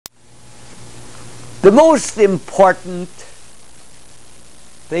The most important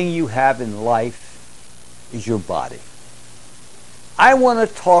thing you have in life is your body. I want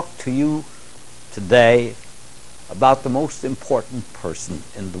to talk to you today about the most important person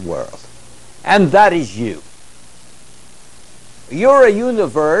in the world, and that is you. You're a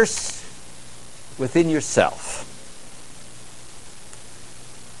universe within yourself.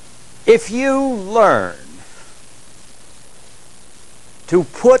 If you learn to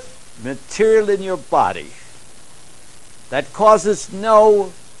put material in your body that causes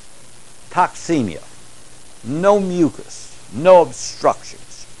no toxemia, no mucus, no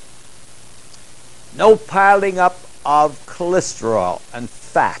obstructions, no piling up of cholesterol and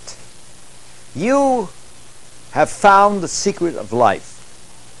fat, you have found the secret of life,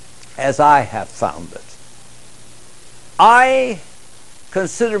 as I have found it. I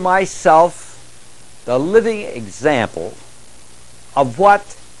consider myself the living example of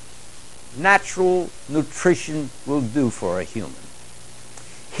what natural nutrition will do for a human.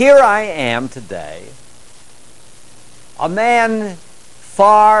 Here I am today, a man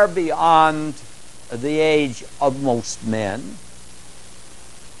far beyond the age of most men.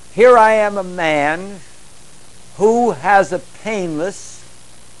 Here I am, a man who has a painless,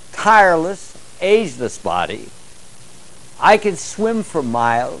 tireless, ageless body. I can swim for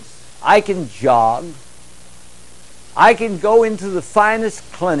miles. I can jog. I can go into the finest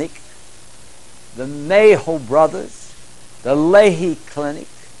clinic, the Mayo Brothers, the Leahy Clinic.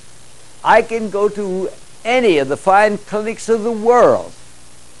 I can go to any of the fine clinics of the world,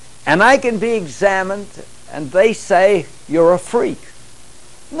 and I can be examined, and they say, "You're a freak."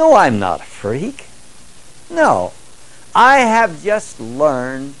 No, I'm not a freak. No, I have just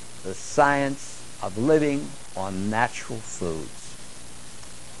learned the science of living on natural foods.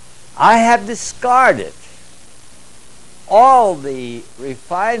 I have discarded all the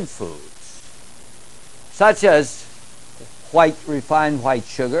refined foods, such as refined white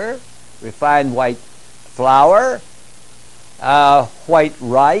sugar, refined white flour, white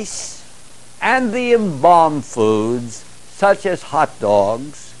rice, and the embalmed foods, such as hot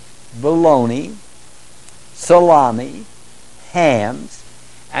dogs, bologna, salami, hams,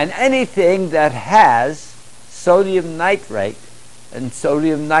 and anything that has sodium nitrate and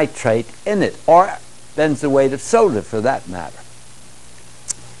sodium nitrate in it, or benzoate of soda for that matter.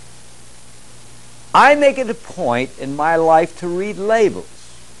 I make it a point in my life to read labels,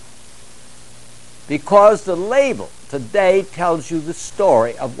 because the label today tells you the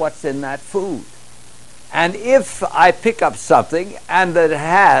story of what's in that food. And if I pick up something and that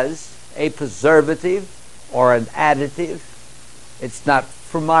has a preservative or an additive, it's not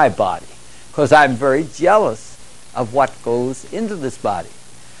for my body, because I'm very jealous of what goes into this body.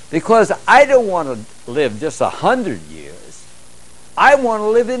 Because I don't want to live just 100 years. I want to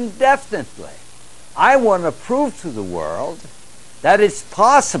live indefinitely. I want to prove to the world that it's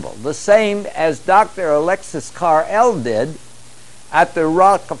possible, the same as Dr. Alexis Carrel did at the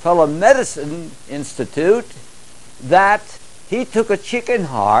Rockefeller Medicine Institute, that he took a chicken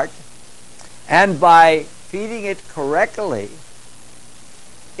heart, and by feeding it correctly,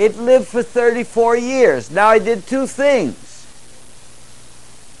 it lived for 34 years. Now, he did two things.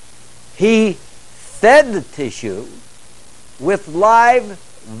 He fed the tissue with live,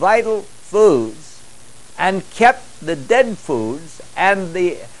 vital foods and kept the dead foods and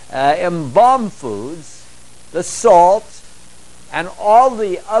the embalmed foods, the salt, and all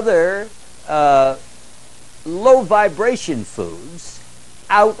the other low vibration foods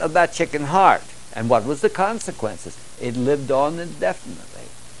out of that chicken heart. And what was the consequences? It lived on indefinitely.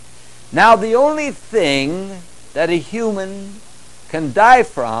 Now, the only thing that a human can die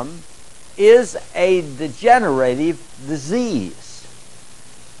from is a degenerative disease.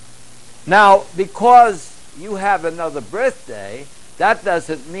 Now, because you have another birthday, that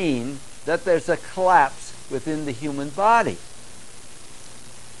doesn't mean that there's a collapse within the human body.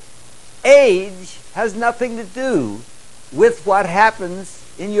 Age has nothing to do with what happens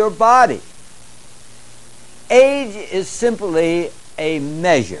in your body. Age is simply a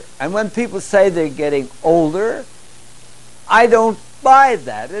measure. And when people say they're getting older, I don't buy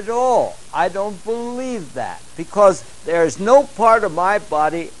that at all. I don't believe that, because there's no part of my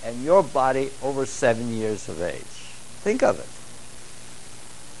body and your body over 7 years of age. Think of it.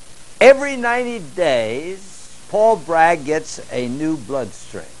 Every 90 days, Paul Bragg gets a new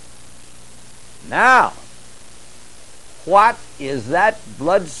bloodstream. Now, what is that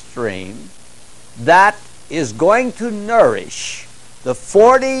bloodstream that is going to nourish the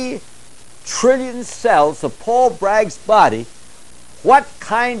 40 trillion cells of Paul Bragg's body? What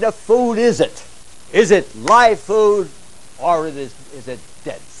kind of food is it? Is it live food, or is it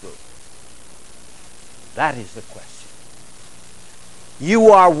dead food? That is the question.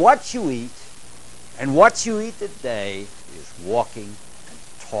 You are what you eat, and what you eat today is walking and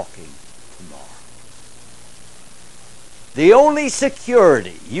talking tomorrow. The only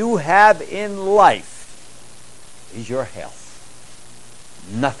security you have in life is your health.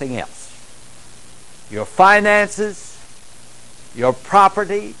 Nothing else. Your finances, your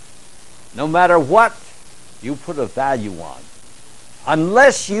property, no matter what you put a value on,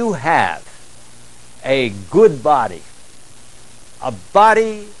 unless you have a good body, a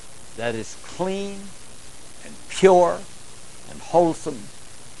body that is clean and pure and wholesome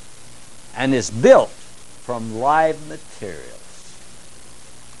and is built from live materials.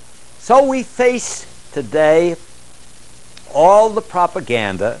 So we face today all the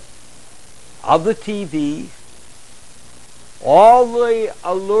propaganda of the TV, all the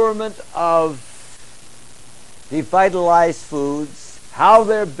allurement of revitalized foods, how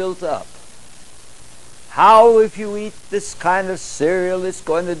they're built up. How if you eat this kind of cereal, it's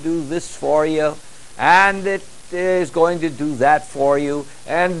going to do this for you, and it is going to do that for you,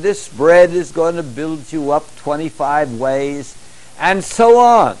 and this bread is going to build you up 25 ways, and so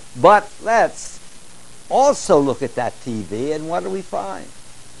on. But let's also look at that TV, and what do we find?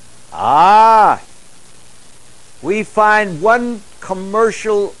 We find one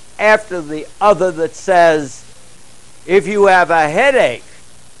commercial after the other that says, if you have a headache,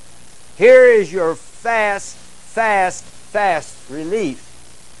 here is your fast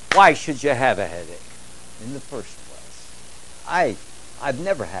relief. Why should you have a headache in the first place? I've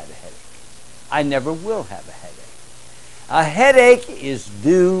never had a headache. I never will have a headache. A headache is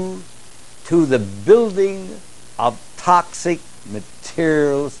due to the building of toxic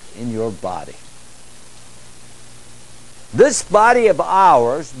materials in your body. This body of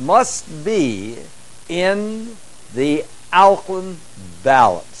ours must be in the alkaline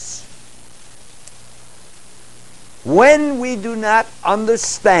balance. When we do not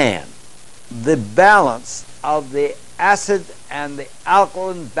understand the balance of the acid and the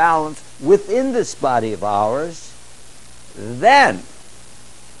alkaline balance within this body of ours, then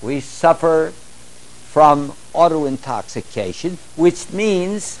we suffer from autointoxication, which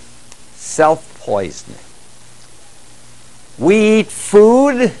means self-poisoning. We eat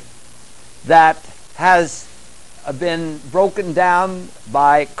food that has been broken down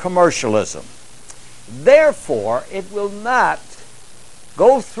by commercialism. Therefore, it will not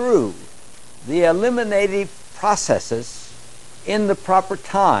go through the eliminative processes in the proper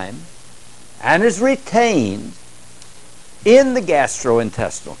time and is retained in the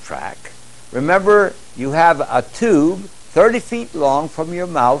gastrointestinal tract. Remember, you have a tube 30 feet long from your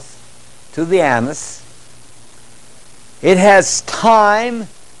mouth to the anus. It has time,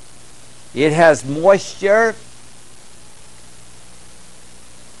 it has moisture,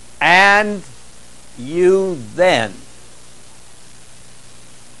 and you then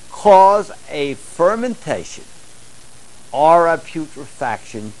cause a fermentation or a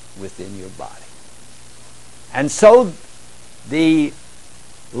putrefaction within your body. And so the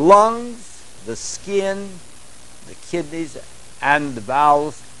lungs, the skin, the kidneys, and the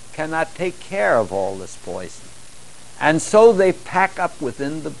bowels cannot take care of all this poison. And so they pack up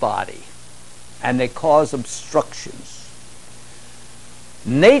within the body and they cause obstructions.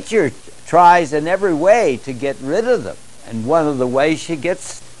 Nature tries in every way to get rid of them. And one of the ways she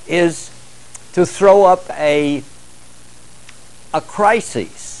gets is to throw up a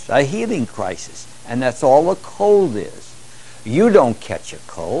crisis, a healing crisis. And that's all a cold is. You don't catch a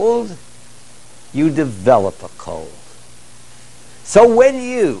cold, you develop a cold. So when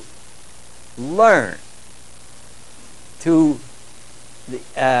you learn to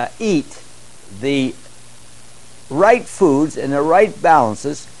eat the right foods and the right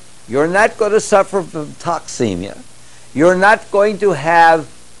balances, you're not going to suffer from toxemia. You're not going to have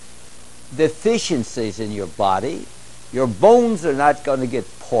deficiencies in your body. Your bones are not going to get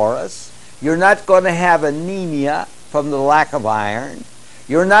porous. You're not going to have anemia from the lack of iron.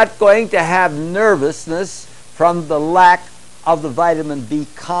 You're not going to have nervousness from the lack of the vitamin B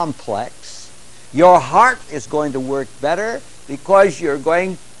complex. Your heart is going to work better because you're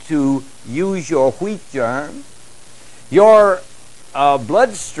going to use your wheat germ. Your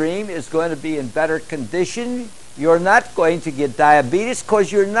bloodstream is going to be in better condition. You're not going to get diabetes because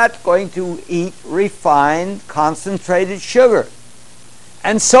you're not going to eat refined, concentrated sugar.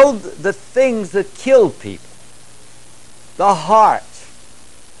 And so the things that kill people, the heart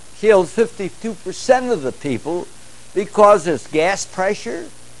kills 52% of the people because there's gas pressure,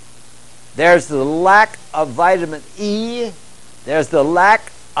 there's the lack of vitamin E, there's the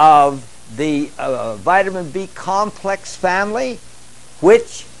lack of the vitamin B complex family,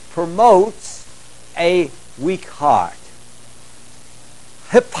 which promotes a weak heart.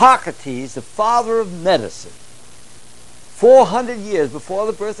 Hippocrates, the father of medicine, 400 years before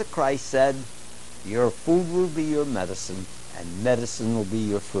the birth of Christ, said, your food will be your medicine, and medicine will be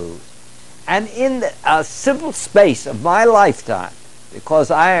your food. And in a simple space of my lifetime, because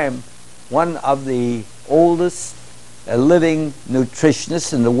I am one of the oldest living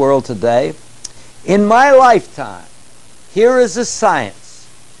nutritionists in the world today, in my lifetime, here is a science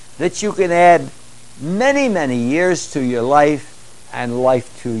that you can add many, many years to your life and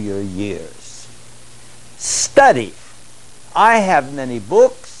life to your years. Study. I have many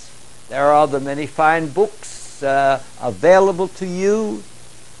books. There are other many fine books available to you.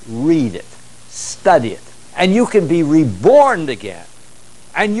 Read it. Study it. And you can be reborn again.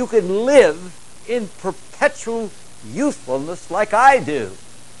 And you can live in perpetual youthfulness like I do.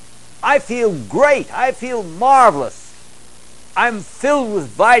 I feel great. I feel marvelous. I'm filled with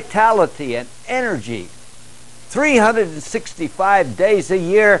vitality and energy 365 days a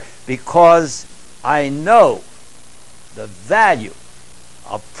year, because I know the value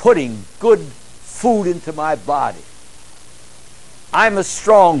of putting good food into my body. I'm a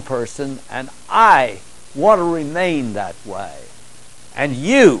strong person, and I want to remain that way. And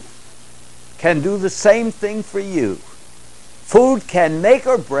you can do the same thing for you. Food can make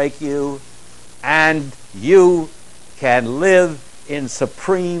or break you, and you can live in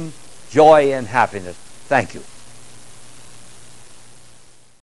supreme joy and happiness. Thank you.